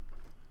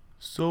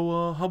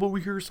So, how about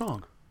we hear a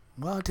song?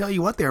 Well, I'll tell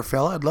you what there,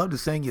 fella. I'd love to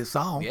sing you a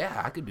song.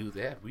 Yeah, I could do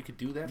that. We could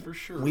do that for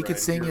sure. We could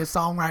sing you a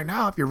song right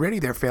now if you're ready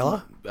there,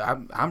 fella.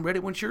 I'm ready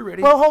once you're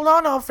ready. Well, hold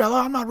on now,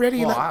 fella. I'm not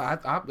ready. Well,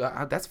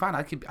 I that's fine.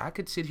 I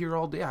could sit here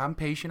all day. I'm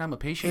patient. I'm a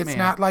patient man. It's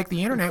not like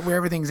the internet where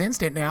everything's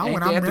instant now. Ain't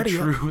When that I'm ready.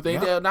 the truth?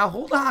 Now,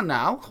 hold on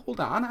now. Hold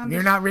on.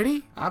 You're not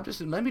ready?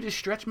 Let me just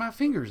stretch my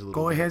fingers a little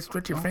Go bit. ahead,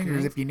 stretch your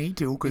fingers if you need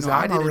to, because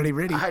I I'm already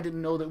ready. I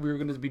didn't know that we were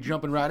going to be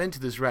jumping right into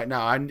this right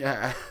now.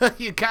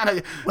 You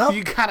kind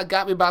of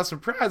got me by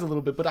surprise a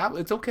little bit, but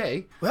it's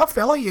okay. Well,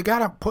 fella, you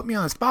gotta put me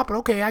on the spot, but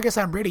okay, I guess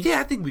I'm ready. Yeah,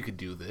 I think we could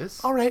do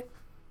this. All right.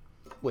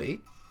 Wait.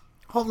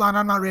 Hold on,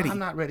 I'm not ready. I'm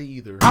not ready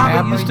either.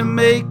 Papa used to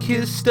make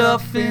his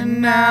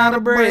stuffing out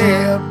of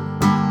bread.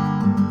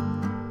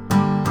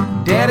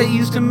 Daddy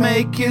used to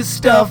make his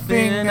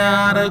stuffing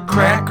out of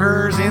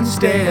crackers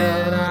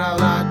instead. I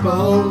like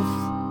both.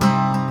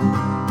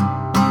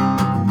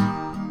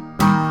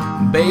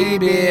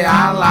 Baby,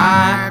 I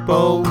like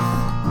both.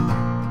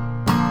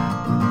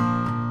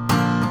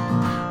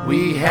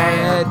 We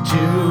had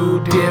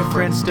 2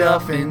 different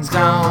stuffings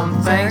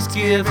on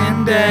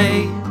Thanksgiving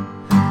Day.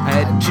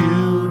 Had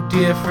 2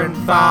 different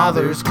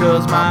fathers,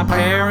 'cause my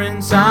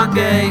parents are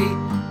gay.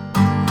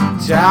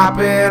 Chop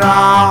it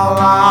all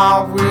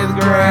off with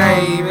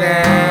gravy,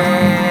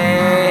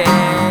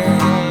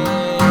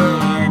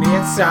 and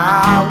it's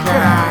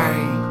okay.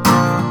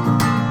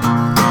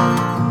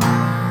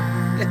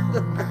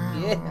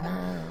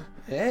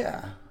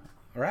 Yeah,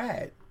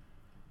 right.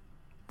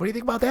 What do you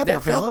think about that, there,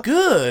 fella? Felt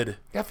good.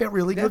 That felt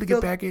really good to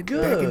get back into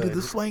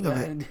the swing of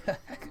it.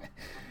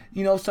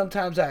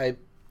 Sometimes I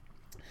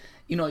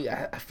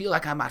feel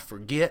like I might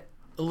forget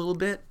a little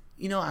bit.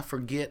 I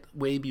forget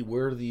maybe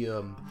where the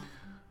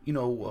tune,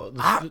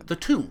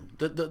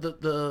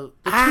 the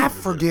I tune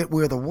forget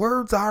where the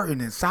words are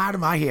inside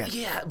of my head.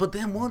 Yeah, but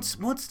then once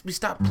we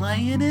stop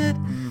playing it,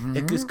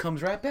 it just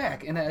comes right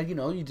back, and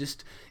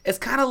it's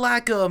kind of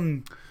like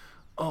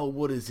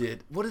what is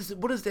it? What is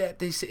that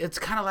they say? It's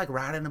kind of like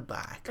riding a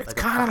bike. It's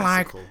kind of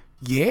like,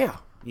 yeah.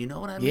 You know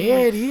what I mean? Yeah,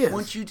 it is.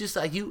 Once you just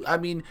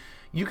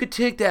you could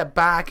take that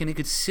bike and it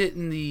could sit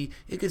in the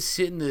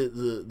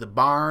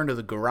barn or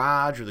the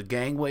garage or the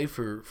gangway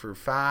for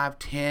 5,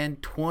 10,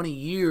 20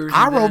 years.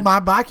 I rode my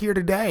bike here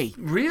today.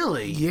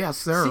 Really? Yes,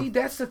 sir. See,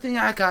 that's the thing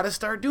I gotta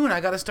start doing. I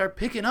gotta start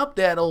picking up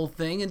that old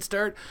thing and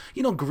start,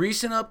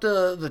 greasing up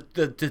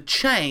the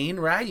chain,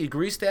 right? You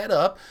grease that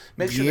up,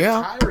 make sure the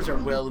tires are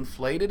well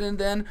inflated, and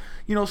then,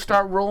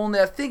 start rolling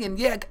that thing. And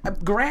yeah,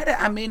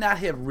 granted, I may not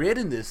have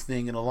ridden this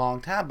thing in a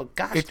long time, but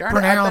gosh darn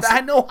it,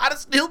 I know how to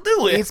still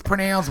do it. It's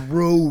pronounced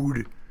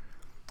road.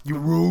 You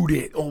rode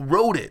it. Oh,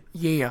 rode it.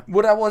 Yeah.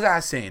 What was I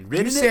saying?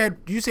 Ridden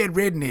You said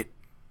ridden it.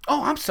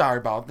 Oh, I'm sorry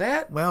about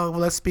that. Well,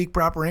 let's speak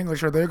proper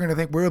English, or they're going to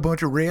think we're a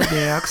bunch of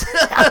rednecks.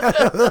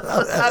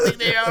 I think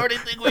they already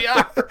think we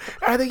are.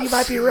 I think you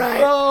might be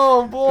right.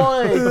 Oh,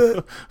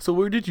 boy. So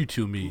where did you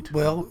two meet?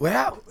 Well,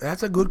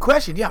 that's a good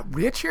question. Yeah,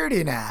 Richard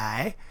and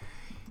I.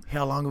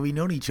 How long have we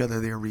known each other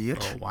there,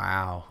 Rich? Oh,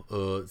 wow.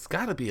 It's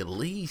got to be at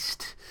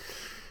least...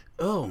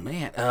 Oh,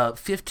 man.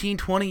 15,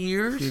 20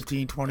 years?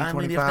 15, 20,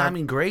 25. I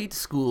mean, grade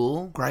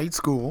school. Grade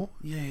school.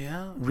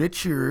 Yeah.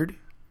 Richard.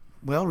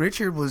 Well,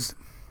 Richard. You want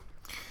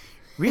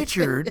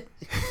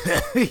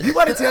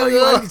to tell?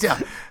 You want to tell?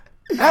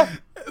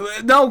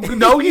 No,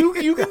 you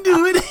can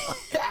do it.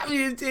 I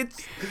mean,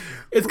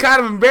 it's kind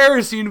of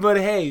embarrassing, but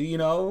hey,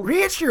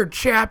 Richard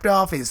chopped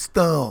off his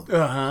thumb.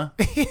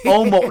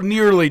 Almost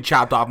nearly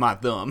chopped off my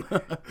thumb.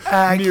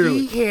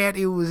 Nearly.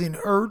 It was in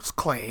Ert's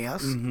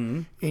class,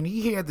 and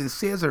he had the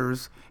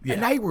scissors,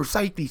 and they were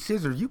safety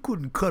scissors. You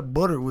couldn't cut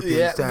butter with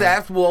these things.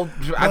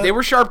 They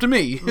were sharp to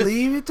me.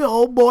 Leave it to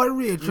old boy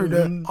Richard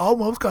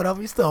almost cut off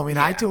his thumb, and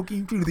I took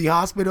him to the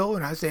hospital,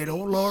 and I said, "Oh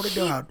Lord of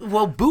God."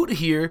 Well, Boot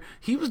here,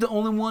 he was the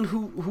only one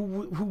who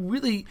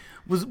really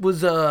was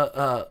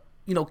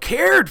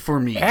cared for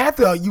me. I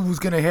thought you was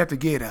gonna have to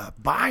get a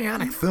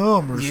bionic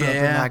thumb or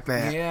something like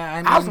that.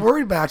 Yeah, I was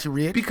worried about you,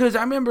 Rich. Because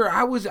I remember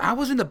I was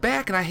in the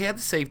back and I had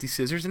the safety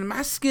scissors, and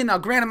my skin. Now,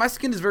 granted, my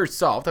skin is very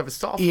soft. I have a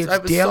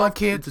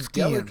delicate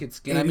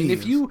skin. I mean,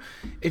 if you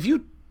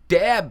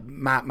dab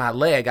my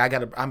leg,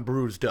 I'm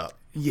bruised up.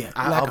 Yeah,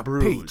 I'll like a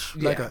bruise.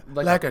 peach, like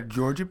a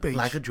Georgia peach,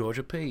 like a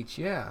Georgia peach.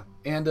 Yeah,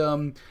 and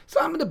so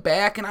I'm in the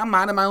back and I'm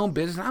minding my own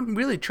business. I'm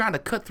really trying to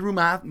cut through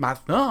my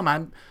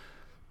thumb.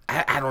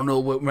 I don't know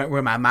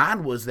where my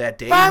mind was that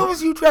day. Why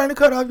was you trying to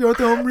cut off your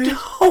thumb, Rich?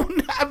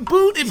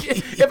 Boot.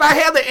 If I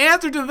had the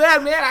answer to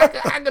that, man, I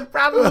could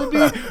probably be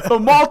a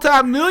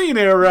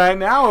multi-millionaire right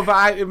now if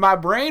my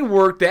brain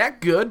worked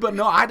that good. But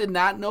no, I did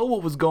not know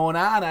what was going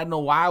on. I didn't know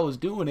why I was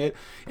doing it.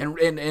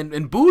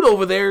 And Boot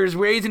over there is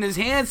raising his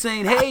hand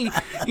saying, "Hey,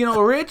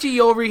 Richie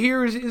over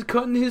here is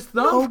cutting his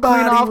thumb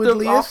clean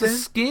off the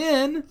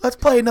skin." Let's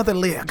play another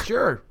lick.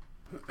 Sure.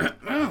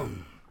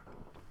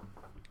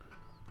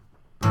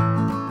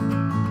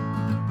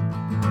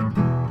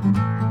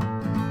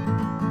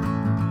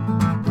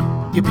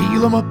 You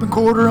peel them up and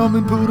quarter them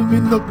and put them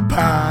in the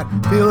pot.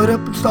 Fill it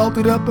up and salt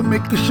it up and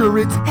make sure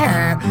it's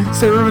hot.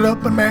 Serve it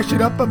up and mash it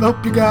up. I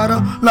hope you got a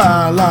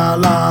la la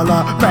la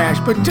la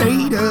mashed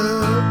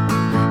potato.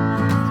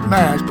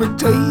 Mashed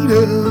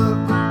potato.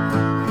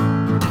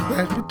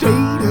 Mashed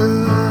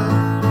potato.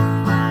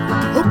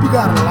 Hope you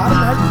got a lot of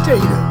mashed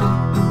potato.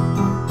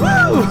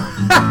 Woo!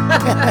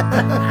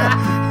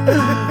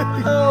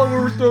 Oh,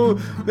 we're so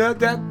that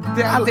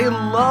they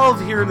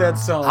love hearing that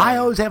song. I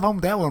always have home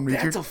with that one,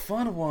 Richard. That's a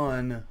fun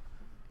one.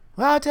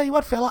 Well, I'll tell you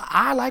what, fella,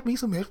 I like me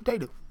some mashed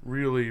potato.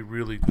 Really,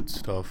 really good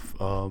stuff.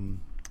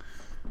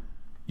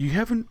 You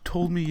haven't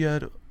told me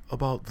yet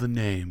about the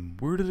name.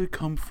 Where did it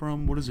come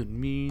from? What does it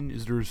mean?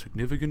 Is there a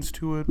significance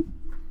to it?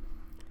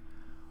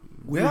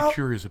 Well, we're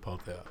curious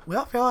about that.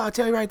 Well, fella, I'll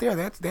tell you right there.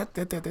 That's a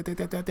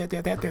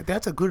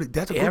good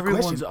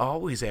Everyone's question.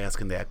 always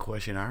asking that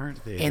question,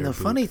 aren't they? And the Boot?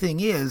 funny thing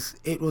is,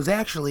 it was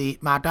actually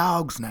my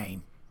dog's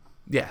name.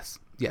 Yes.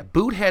 Yeah,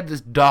 Boot had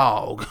this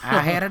dog. I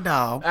had a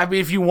dog. I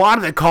mean, if you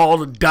wanted to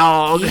call it a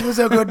dog. He was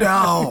a good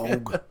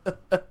dog.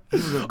 He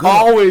was a good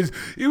Always.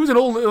 He was an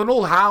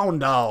old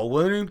hound dog,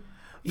 wasn't he?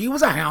 He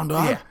was a hound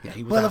dog. Yeah,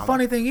 he was Well, a the hound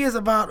funny thing is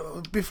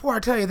before I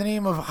tell you the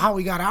name of how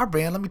we got our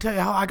band, let me tell you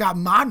how I got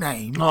my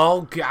name.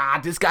 Oh,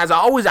 God, this guy's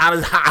always on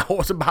his high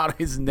horse about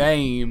his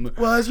name.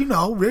 Well, as you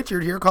know,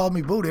 Richard here called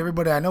me Boot.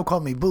 Everybody I know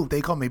called me Boot. They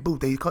call me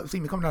Boot. They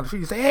see me coming down the street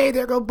and say, hey,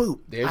 there go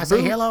Boot. There's I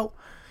say Boot. hello.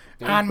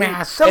 And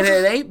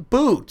it ain't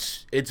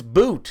Boots, it's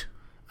Boot.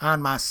 On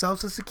my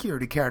Social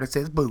Security card, it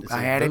says Boot.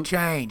 I had it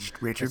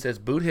changed, Richard. It says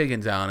Boot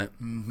Higgins on it.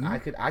 Mm-hmm.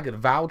 I could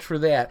vouch for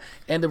that.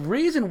 And the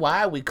reason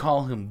why we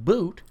call him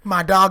Boot,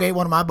 My dog ate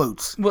one of my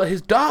boots. well,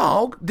 his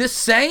dog, this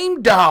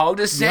same dog,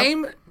 the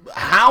same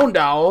hound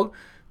dog,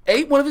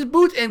 ate one of his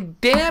boots and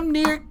damn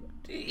near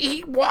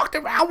he walked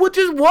around with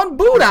just one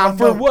boot on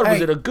for what was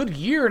it, a good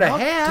year and a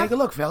half? Take a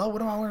look, fella.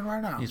 What am I wearing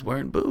right now? He's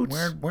wearing boots.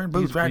 Wearing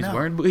boots right now.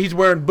 He's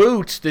wearing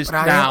boots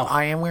now.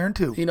 I am wearing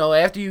two. You know,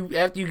 after you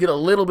get a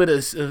little bit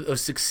of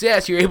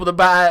success, you're able to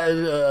buy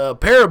a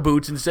pair of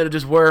boots instead of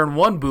just wearing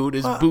one boot,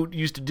 as Boot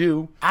used to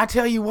do. I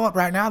tell you what,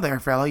 right now there,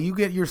 fella, you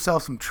get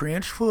yourself some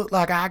trench foot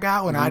like I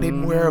got when I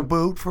didn't wear a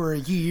boot for a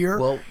year.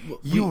 Well,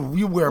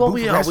 you wear a boot for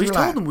the rest of we your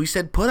told life. him, we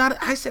said,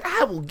 I said,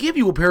 I will give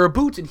you a pair of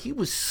boots, and he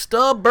was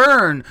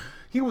stubborn.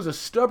 He was a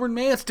stubborn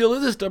man, still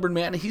is a stubborn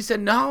man, and he said,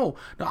 no,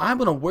 I'm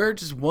going to wear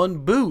just one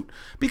boot.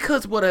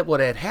 Because what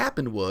had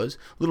happened was,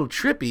 little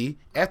Trippy,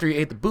 after he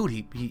ate the boot,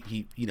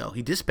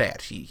 he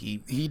dispatched.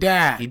 He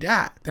died. He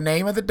died. The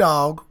name of the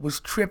dog was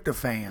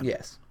Tryptophan.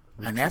 Yes.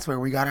 And that's where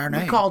we got our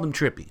name. We called him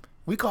Trippy.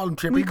 We called him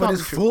Trippy, but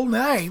his full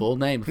name. Full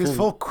name. His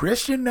full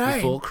Christian name.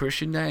 His full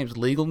Christian name. His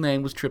legal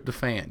name was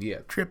Tryptophan. Yeah.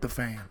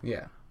 Tryptophan.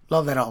 Yeah.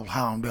 Love that old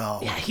hound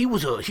dog. Yeah, he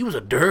was a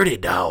dirty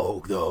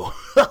dog, though.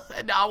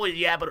 And always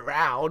yapping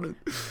around.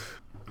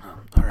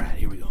 All right,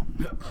 here we go.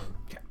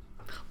 Okay.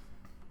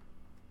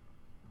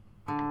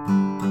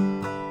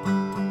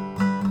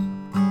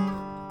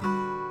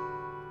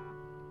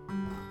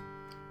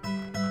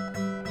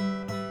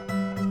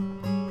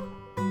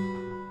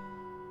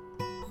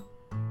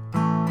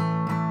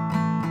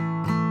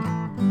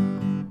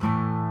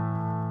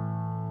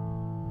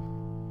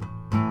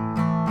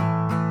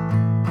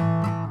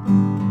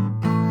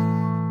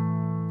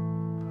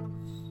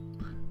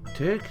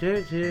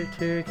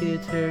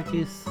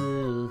 Turkey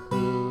soup.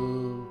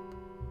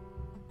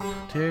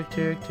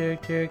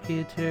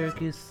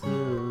 Turkey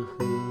soup.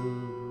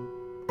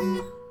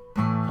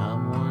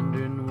 I'm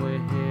wondering where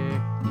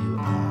you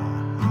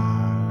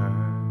are.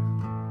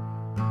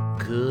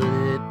 Could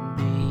it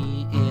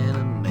be in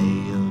a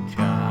mail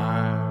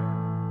jar?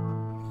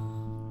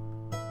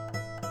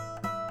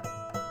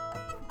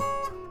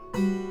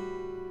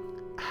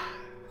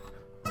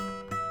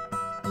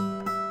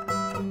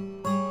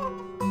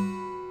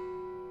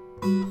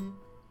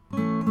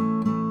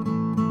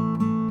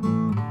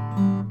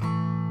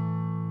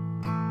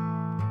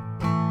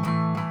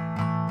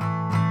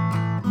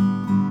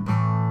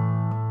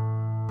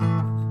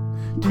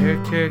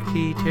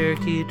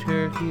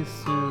 Turkey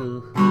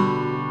soup.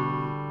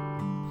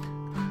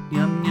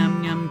 Yum,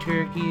 yum, yum,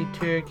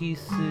 turkey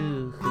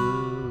soup.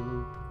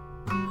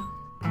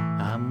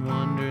 I'm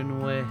wondering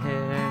where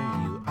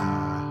you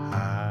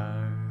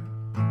are.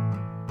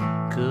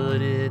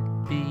 Could it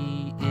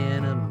be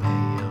in a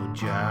mail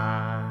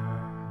jar?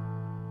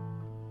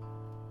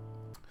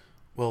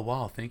 Well,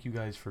 wow, thank you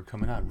guys for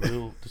coming out. This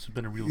has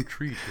been a real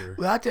treat here.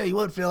 Well, I tell you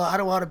what, Phil, I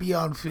don't want to be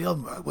on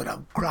film when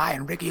I'm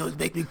crying. Ricky always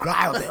make me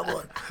cry with that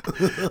one.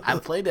 I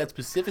played that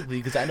specifically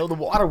because I know the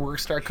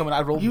waterworks start coming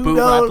out of old You boot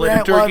when I know played the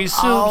that turkey one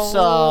soup song.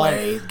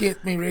 always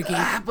gets me, Ricky.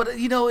 But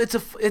you know, it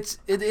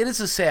is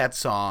a sad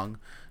song,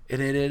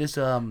 and it is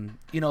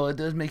it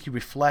does make you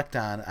reflect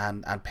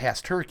on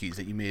past turkeys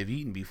that you may have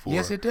eaten before.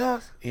 Yes, it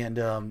does. And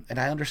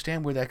I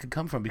understand where that could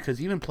come from,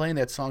 because even playing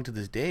that song to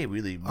this day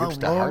really rips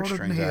the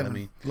heartstrings out of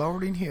me.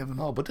 Lord in heaven.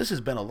 Oh, but this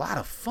has been a lot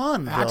of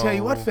fun. I tell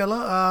you what, though.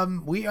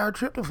 fella, we are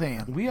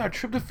Tryptophan. We are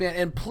Tryptophan,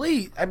 and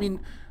please, I mean,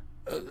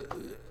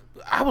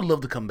 I would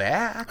love to come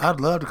back.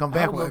 I'd love to come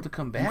back. I would love to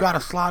come back. You got a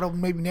slot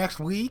open maybe next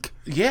week?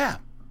 Yeah.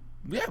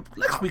 Yeah,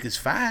 next week is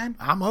fine.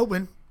 I'm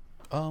open.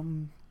 Yeah,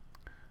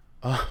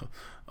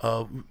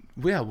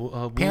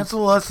 we'll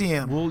Pencil us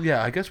in. Well,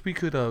 yeah, I guess we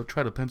could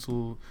try to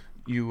pencil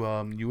you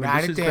in.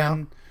 Write it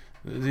down.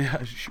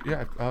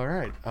 Yeah, all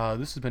right.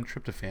 This has been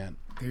Tryptophan.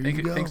 There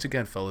you go. Thanks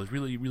again, fellas.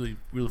 Really, really,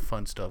 really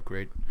fun stuff.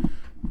 Great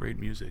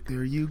music.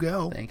 There you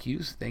go. Thank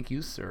you,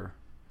 sir.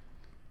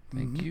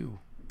 Thank you.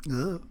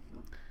 Ugh.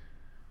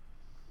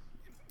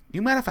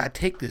 You mind if I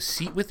take this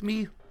seat with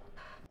me?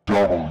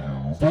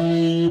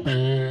 WVBI.